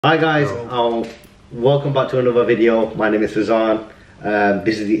Hi guys, welcome back to another video. My name is Fazan.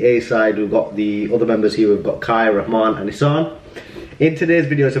 This is the A side. We've got the other members here. We've got Kai, Rahman and Isan. In today's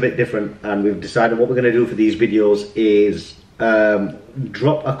video it's a bit different, and we've decided what we're going to do for these videos is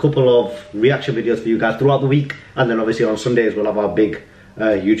drop a couple of reaction videos for you guys throughout the week, and then obviously on Sundays we'll have our big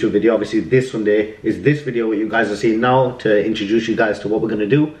YouTube video. Obviously this Sunday is this video what you guys are seeing now, to introduce you guys to what we're going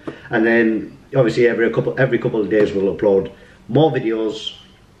to do, and then obviously every couple of days we'll upload more videos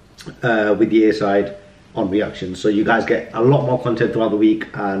with the A side on reactions, so you guys get a lot more content throughout the week,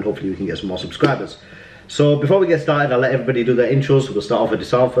 and hopefully we can get some more subscribers. So before we get started, I'll let everybody do their intros. We'll start off with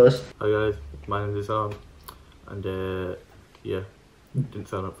Isan first. Hi guys, my name is Isan, and yeah, didn't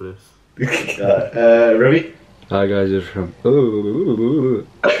sign up for this. Ravi. Hi guys, it's from.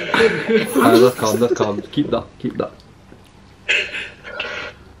 That's calm. Keep that.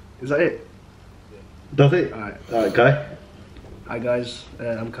 Is that it? That's it? Alright, Kai. Hi guys,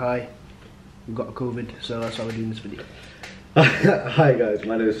 I'm Kai. We've got a COVID, so that's why we're doing this video. Hi guys,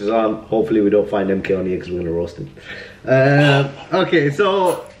 my name is Fazan. Hopefully we don't find MK on here because we're going to roast him. Okay,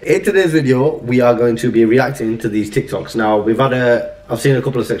 so in today's video we are going to be reacting to these TikToks. Now I've seen a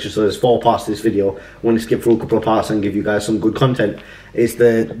couple of sections, so there's 4 parts to this video. I want to skip through a couple of parts and give you guys some good content. It's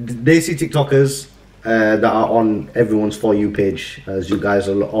the Desi TikTokers that are on everyone's For You page, as you guys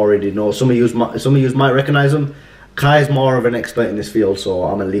already know. Some of you might recognize them. Kai is more of an expert in this field, so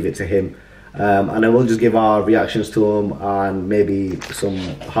I'm going to leave it to him. And I will just give our reactions to him and maybe some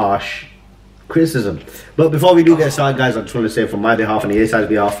harsh criticism. But before we do get started, guys, I just want to say from my behalf and the A-side's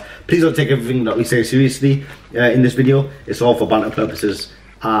behalf, please don't take everything that we say seriously in this video. It's all for banter purposes,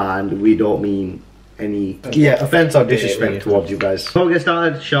 and we don't mean any offense or disrespect towards you guys. Before we get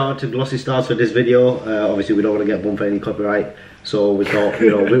started, shout out to Glossy Stars for this video. Obviously we don't want to get bumped for any copyright, so we thought,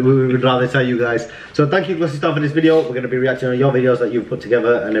 we would rather tell you guys. So thank you, Glossy Star, for this video. We're going to be reacting on your videos that you've put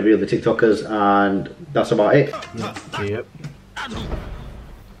together and every other TikTokers, and that's about it. Yep.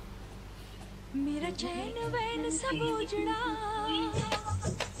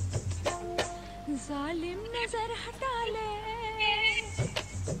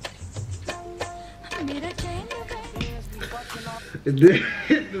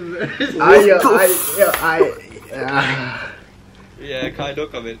 Yeah, Kai,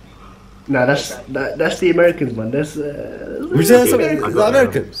 don't come in. Nah, that's the Americans, man. That's Is that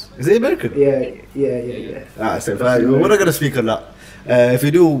Americans? Is it American? yeah. Alright, so we're not going to speak on that. If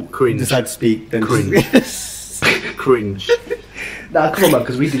you do decide to speak, then Cringe. Nah, come on, man,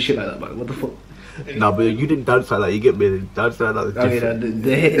 because we did shit like that, man. What the fuck? Nah, but you didn't dance like that. You get me? Dance like that.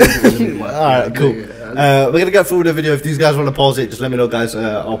 Alright, cool. We're going to get through the video. If these guys want to pause it, just let me know, guys.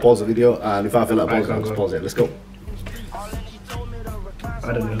 I'll pause the video, and if I feel like pausing, I'll just pause it. Let's go.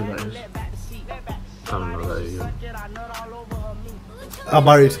 I don't know who that is. I don't know that either. I'm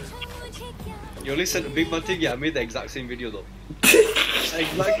married. You only said a big man thing, yeah, I made the exact same video though.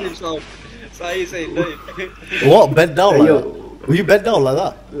 Exactly, so how you say it? What? Bent down like yo. that? Were you bent down like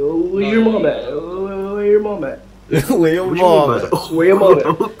that? Where your mom at? Where your mom at? Where your mom at? Where your mom at?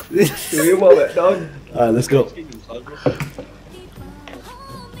 Where your mom at, dog? Alright, let's go.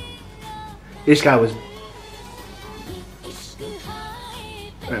 This guy was...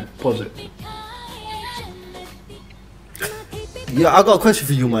 Alright, pause it. Yeah, I got a question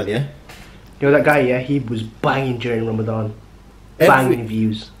for you, man, yeah? Yo, that guy, yeah, he was banging during Ramadan. Banging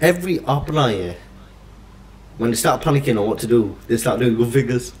views. Every upline, yeah, when they start panicking on what to do, they start doing good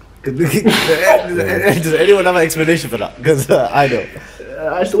fingers. Does anyone have an explanation for that? Because I don't.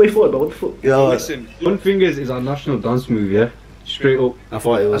 That's the way forward, but what the fuck? Yeah, Listen, One fingers is our national dance move, yeah. Straight up. I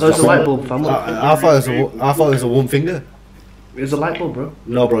thought it was. It's a light bulb, fam. I thought it was a one finger. It's a light bulb, bro.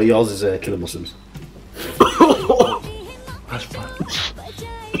 No, bro, yours is killing Muslims. That's bad.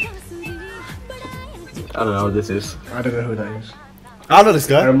 I don't know what this is. I don't know who that is. I know this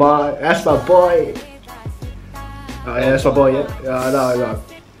guy. That's my boy. Oh yeah, that's my boy, yeah. No.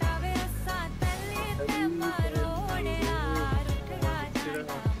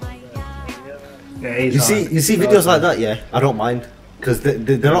 Yeah, You see videos like that, yeah? I don't mind, because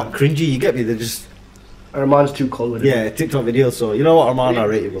they're not cringy. You get me? They're just Arman's too cold with it. yeah, TikTok videos. So you know what, Arman, I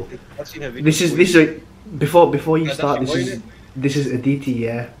rate you, bro. I've seen her video. This is before you Yeah, start. that's your This is Aditi,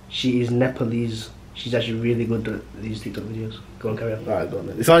 yeah. She is Nepalese. She's actually really good at these TikTok videos. Go on, carry on. Alright, go on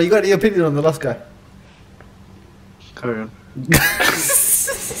then. So you got any opinion on the last guy? Carry on.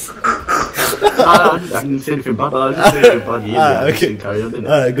 I didn't say anything bad. I didn't say anything bad. Yeah, okay. Carry on.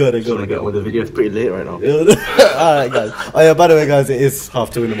 Alright, good. Just want to get on with the video. It's pretty late right now. Alright, guys. Oh yeah, by the way, guys, it is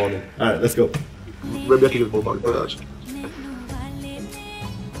 2:30 in the morning. Alright, let's go. Maybe I can get the ball back.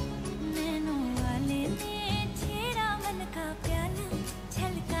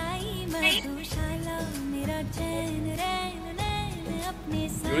 Yo,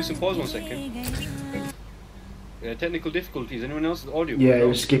 listen, pause 1 second. Technical difficulties. Anyone else's audio? Yeah, it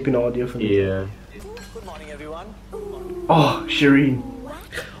was skipping audio for me. Yeah. Good morning, everyone. Oh, Shireen.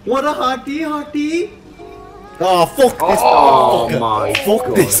 What a hearty. Oh, fuck this. Oh fucker. my Fuck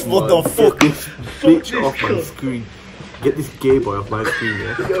God, this. What the man. fuck? Get this bitch off my screen. Get this gay boy off my screen,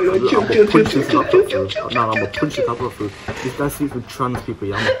 yeah? I'm gonna punch his laptop through. No, I'm gonna punch his laptop through. This guy sleeps with trans people,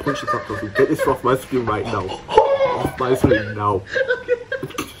 yeah? I'm gonna punch his laptop through. Get this off my screen right now. Off my screen now.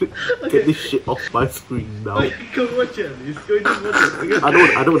 Get this shit off my screen now. Go watch it. He's going to watch it.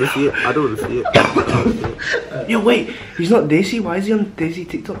 I don't wanna see it. I don't wanna see it. Yo, wait, he's not Desi. Why is he on Desi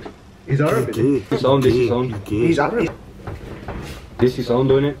TikTok? He's Arabic. Gay. Sound, this is sound. He's gay. He's Arabic. This is sound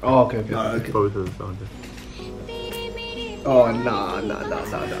doing it. Oh, okay. Probably doesn't sound it. Oh, nah.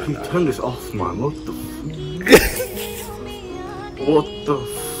 Can you turn this off, man? What the What the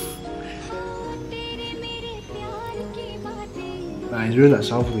Nah, he's ruined that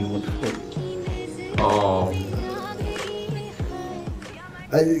sound for me. What the fuck? Oh.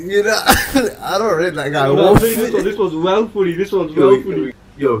 You know, I don't rate that guy. No, this was well funny. This was well funny.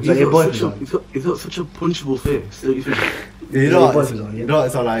 Yo, Is that your boyfriend? he's got such a punchable face. Like, You Yeah, know, your what, boyfriend's on, yeah. you know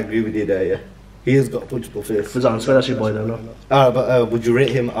what, I agree with you there, yeah. He has got a punchable face. Fazan, swear that's your boy though, no? But would you rate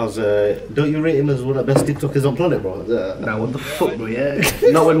him as don't you rate him as one of the best TikTokers on planet, bro? Nah, what the fuck, bro, yeah?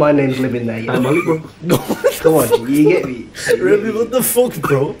 Not when my name's living there, yeah. I'm Malik, bro. Come on, you get me. Really, what the fuck,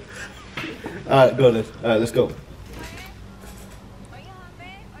 bro? Alright, go then. Alright, let's go.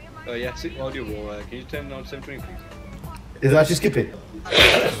 Oh yeah, sick audio, bro. Can you turn down 720, please? Is that actually skipping?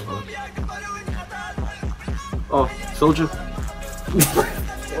 Oh, soldier.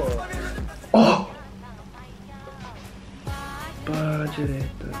 Oh!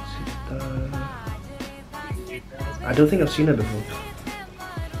 I don't think I've seen her before.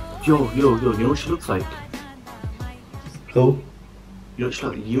 Yo, you know what she looks like? Who? You know what she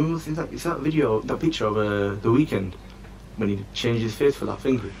looks like? You remember that video, that picture of The Weeknd when he changed his face for that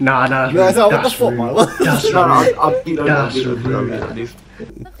thing? Nah, No, I thought, what the that's fuck, rude. man? What? That's No, rude. I'll beat That's that. rude.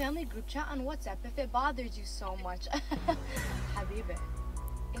 The family group chat on WhatsApp if it bothers you so much. Habibi,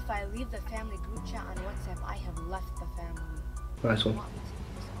 if I leave the family group chat on WhatsApp, I have left the family. Nice one.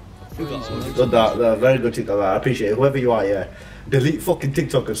 Good, that very good TikTok. I appreciate it. Whoever you are, yeah. Delete fucking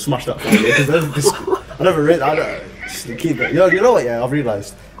TikTok and smash that phone. Because I never read. Just keep it. You know what? Yeah, I've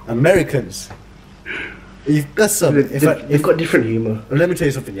realised Americans. If that's something. They've got different humour. Let me tell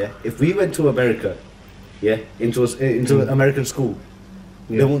you something. Yeah, if we went to America, yeah, into American school,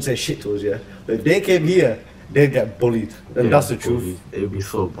 they won't say shit to us. Yeah, but if they came here, they'd get bullied, and that's the truth. It would be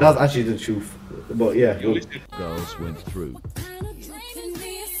so bad. That's actually the truth. But yeah. Yo, listen. girls went through.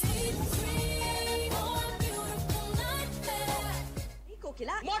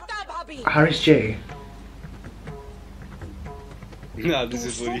 Harris J. Nah, this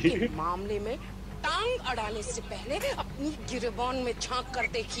is funny. मामले में टांग अड़ाने से पहले अपनी गिरबान में झांक कर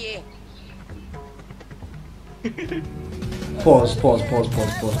देखिए। Pause. Oh,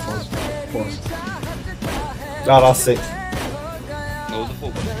 that's sick. No, what the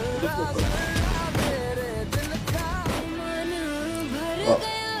fuck? What the fuck,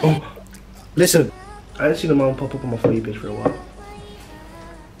 bro? Listen, I haven't seen a man pop up on my For You page for a while.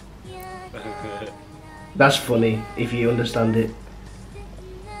 That's funny if you understand it.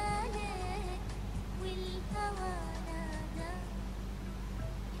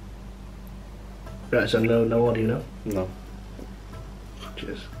 Right, so no audio, no? no.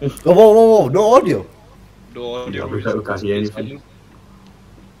 Cheers. Oh, whoa, no audio. No audio. We can't hear anything.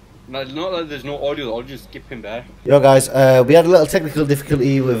 No, not that there's no audio. The audio is skipping back. Yo, guys, we had a little technical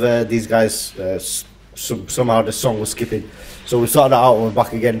difficulty with these guys. Somehow the song was skipping, so we sorted that out and we're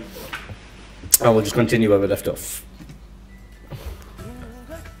back again, and we'll just continue where we left off.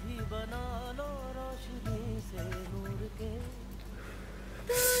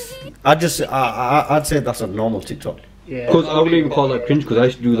 I'd say that's a normal TikTok. Yeah. Because I wouldn't even call that cringe because I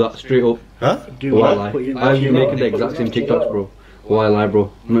used to do that straight up. Huh? Do Why what? lie? Put your- I used to making the exact same TikToks, bro. Why lie,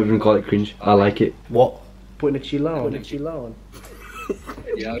 bro? I'm not even call it cringe. I like it. What? Putting a chill on.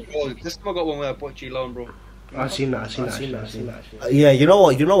 Yeah, bro. This time I got one where I put Chilo on, bro. I've seen that. Yeah, you know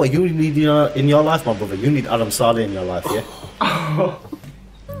what? You need in your life, my brother. You need Adam Sardé in your life, yeah. Oh,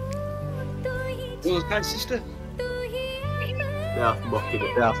 it's my sister. They're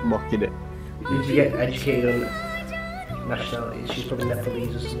mocking it. Did you get educated on nationality? She's probably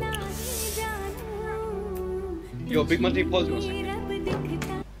Nepalese or something. Yo, big man, take pause 1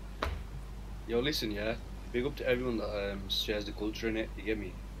 second. Yo, listen, yeah. Big up to everyone that shares the culture in it. You get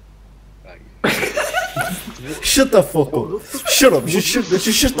me? Like, Shut the fuck up. Shut up. Just shut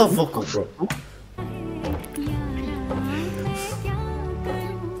the fuck up, bro.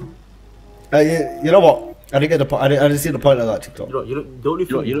 You know what? I didn't get the point. I didn't see the point of that TikTok. The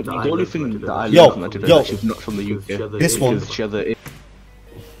only thing that I Yo, learned from that yo. she's not from the UK. This one. Because she has a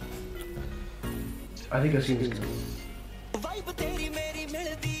I think I've seen this.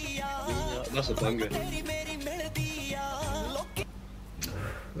 That's a banger.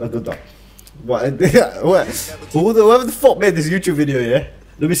 That's good though. What? Whoever the fuck made this YouTube video, yeah?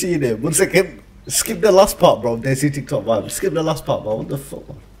 Let me see your name. 1 second. Skip the last part, bro. Desi TikTok vibe. Skip the last part, bro. What the fuck,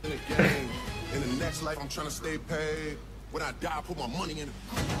 man? In the next life, I'm trying to stay paid. When I die, I put my money in it.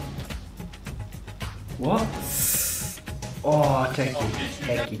 What? Oh, thank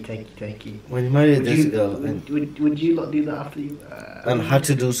you. When you married this girl Would you not do that after you? and had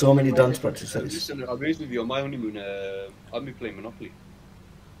to do so many dance practices. Listen, I'll be honest with you, on my honeymoon, I'll be playing Monopoly.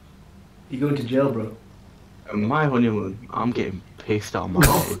 You going to jail, bro? on my honeymoon, I'm getting pissed out of my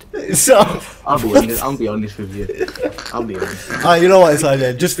head. So, I'll be honest with you. I'll be honest. you know what, it's like,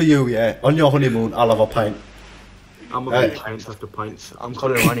 yeah, just for you, yeah. On your honeymoon, I'll have a pint. I'm having pints after pints. I'm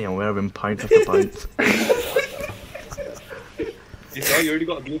calling Ronnie and we're having pints after pints. You saw, you already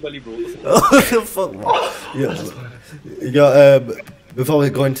got a blue belly, bro. Fuck, yeah. Before we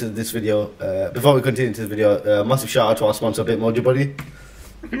go into this video, before we continue into the video, massive shout out to our sponsor, Bitmoji Buddy.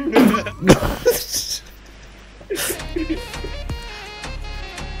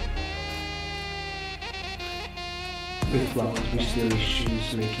 With flowers, mystery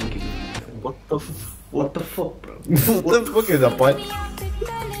shoes, making it. What What the fuck, bro? What the fuck is that, boy?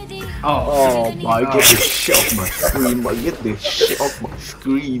 Oh my, get this shit off my screen, man. Get this shit off my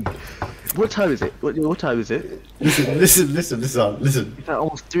screen. What time is it? What time is it? Listen. It's like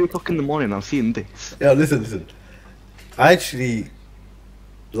almost 3 o'clock in the morning. I'm seeing this. Yeah, listen. I actually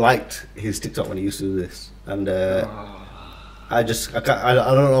liked his TikTok when he used to do this, and I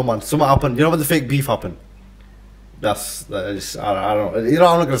don't know, man. Something happened. You know when the fake beef happened? I don't. You know,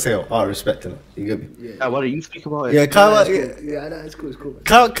 I'm not gonna say I respect it. You get me? Yeah, why don't you speak about it? Yeah, Kama. Yeah, no, it's cool.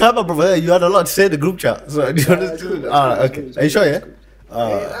 Man. Kama, brother, you had a lot to say in the group chat. So do you understand? Alright, okay. Are you sure? Yeah.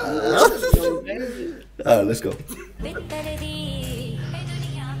 Alright, let's go.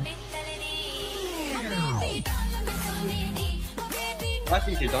 I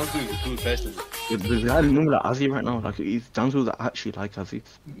think he's down to a cool person. The guy remember that Azzy right now. Like he's down to that actually like Azzy.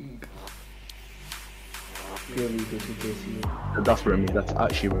 That's Remy. That's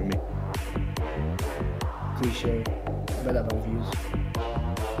actually Remy. Cliche. I bet that views.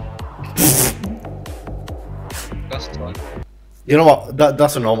 That's fun. You know what?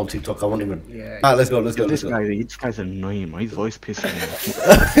 That's a normal TikTok. I won't even. Yeah. Alright, let's go. This guy's annoying, man. His voice pisses me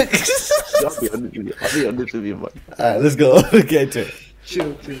off. I'll be honest with you, man. Alright, let's go. Get to it.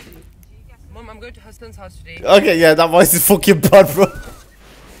 Chill. Mom, I'm going to Hassan's house today. Okay, yeah, that voice is fucking bad, bro.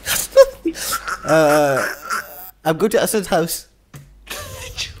 I'm going to Asad's house.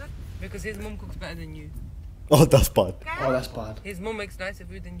 Because his mom cooks better than you. Oh, that's bad. Oh, that's bad. His mom makes nicer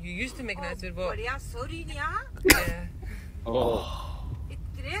food than you used to make nicer food, but बढ़िया sorry निया yeah. Oh.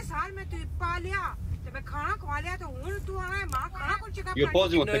 इतने साल में तू पालिया जब मैं खाना खवा लिया तो उन तू आ रहा है माँ खाना कौन checkup You're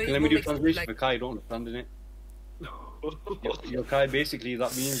pausing one No, second, his let me mom do makes translation like- for Kai, you don't understand, innit? Your Kai, basically,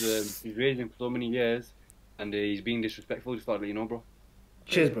 that means he's raised him for so many years and he's being disrespectful, just thought I'd let you know, bro.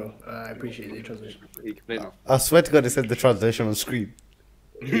 Cheers, bro. I appreciate the translation. You can play now. I swear to God, they said the translation on screen.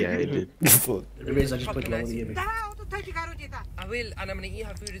 Yeah, it did. Fuck. The reason I just put it on the दरा तो थक करो जेता I will, and I'm gonna eat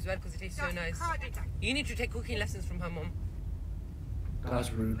her food as well because it tastes so nice. खा जेता You need to take cooking lessons from her mom.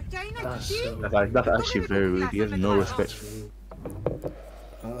 That's rude. China That's ji so rude. That's actually very rude. He has no respect.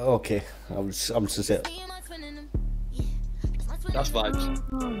 Okay, I'm just to say it. That's vibes.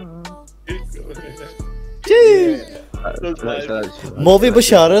 Movie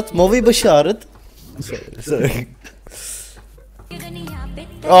Basharat. Sorry.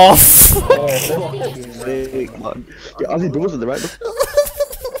 Oh, Fake, man. Yeah, Azzy Bros is the right.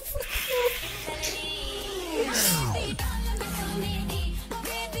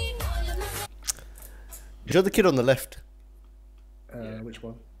 you're the kid on the left. Which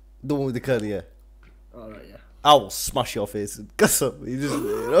one? The one with the curly hair. Oh, right, yeah. I will smash your face and guess up. You just, you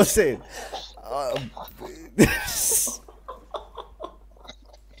know what I'm saying?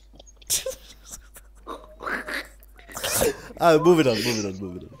 Moving on.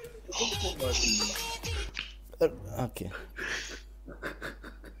 Okay.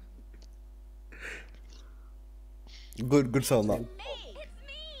 Good sound that.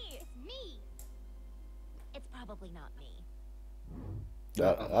 It's me. It's probably not me.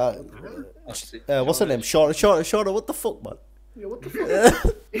 What's her name? Shorter. What the fuck, man? Yeah, what the fuck?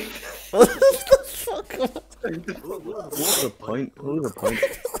 What the fuck? What was the point?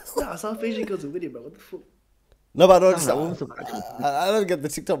 Nah, South Asian girls are with it, bro. What the fuck? No, but I don't, That was a reaction. I don't get the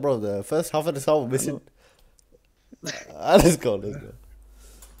TikTok, bro. The first half of the song missing. Let's go, let's go.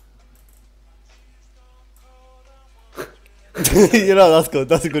 You know, that's good.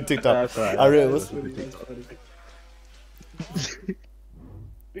 That's a good TikTok. That's right. I really was.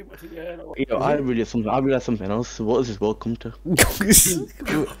 Yo, I realized something else. What is this world come to?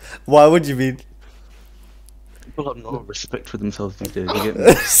 Why would you mean? People have no respect for themselves these days. You get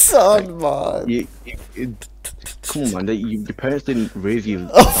me? Son, man. Come on, man. Your parents didn't raise you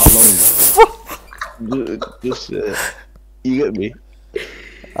that long. Just, you get me?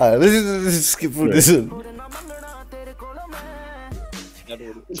 Alright, let's skip through this one.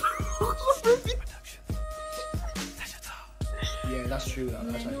 Yeah, that's true.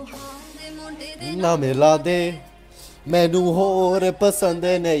 That's actually true. ना मिला दे मैनू होर पसंद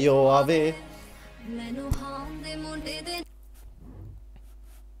ने यो आवे.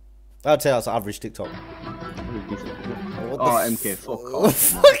 I'd say that's average TikTok. Oh, MK, fuck off.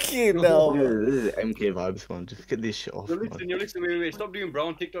 Fucking hell. This is MK vibes, man. Just get this shit off, Yo, man. listen, wait. Stop doing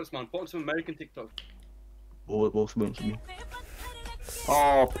brown TikToks, man. Put some American TikToks. What's going on?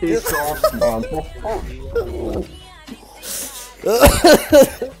 Oh, piss off, man.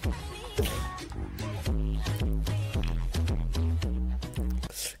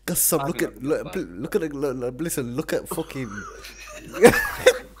 Some look at listen, look at fucking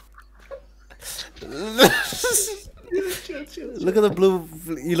look at the blue.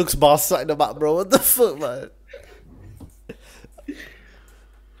 He looks boss side the back, bro. What the fuck, man?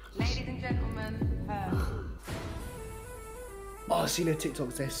 Ladies and gentlemen, Oh, I've seen her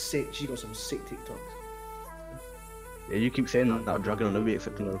TikToks. They're sick. She got some sick TikToks. Yeah, you keep saying that dragon will never be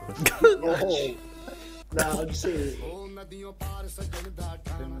accepting a request. Oh. Nah, I'm just saying.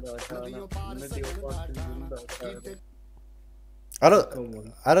 I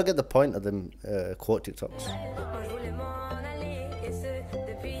don't get the point of them quote TikToks.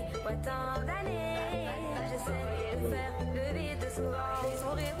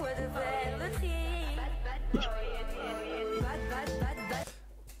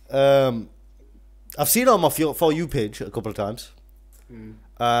 I've seen it on my For You page a couple of times, and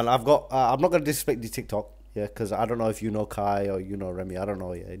I've got. I'm not gonna disrespect the TikTok, yeah, because I don't know if you know Kai or you know Remy. I don't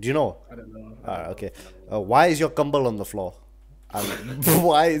know. Yeah, do you know? I don't know. Alright, okay. Why is your gumball on the floor? And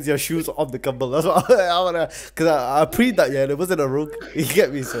why is your shoes on the gumball? That's what I wanna. Because I preyed that, yeah, and it wasn't a rug. You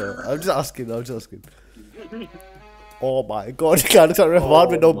get me, so I'm just asking. Oh my god, you can't look at Rahman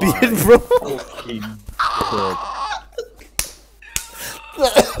with no beard, bro.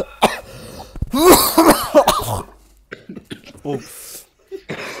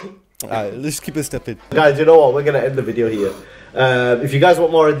 Alright, let's keep it stepping. Guys, you know what? We're going to end the video here. If you guys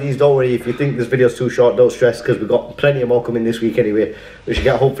want more of these, don't worry. If you think this video's too short, don't stress, because we've got plenty of more coming this week anyway. We should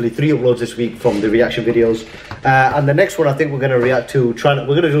get hopefully 3 uploads this week from the reaction videos. And the next one I think we're going to react to, we're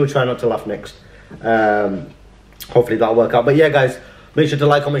going to do Try Not to Laugh next. Hopefully that'll work out. But yeah, guys, make sure to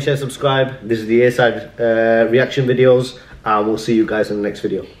like, comment, share, subscribe. This is the A5IDE reaction videos. And we'll see you guys in the next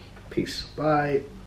video. Peace. Bye.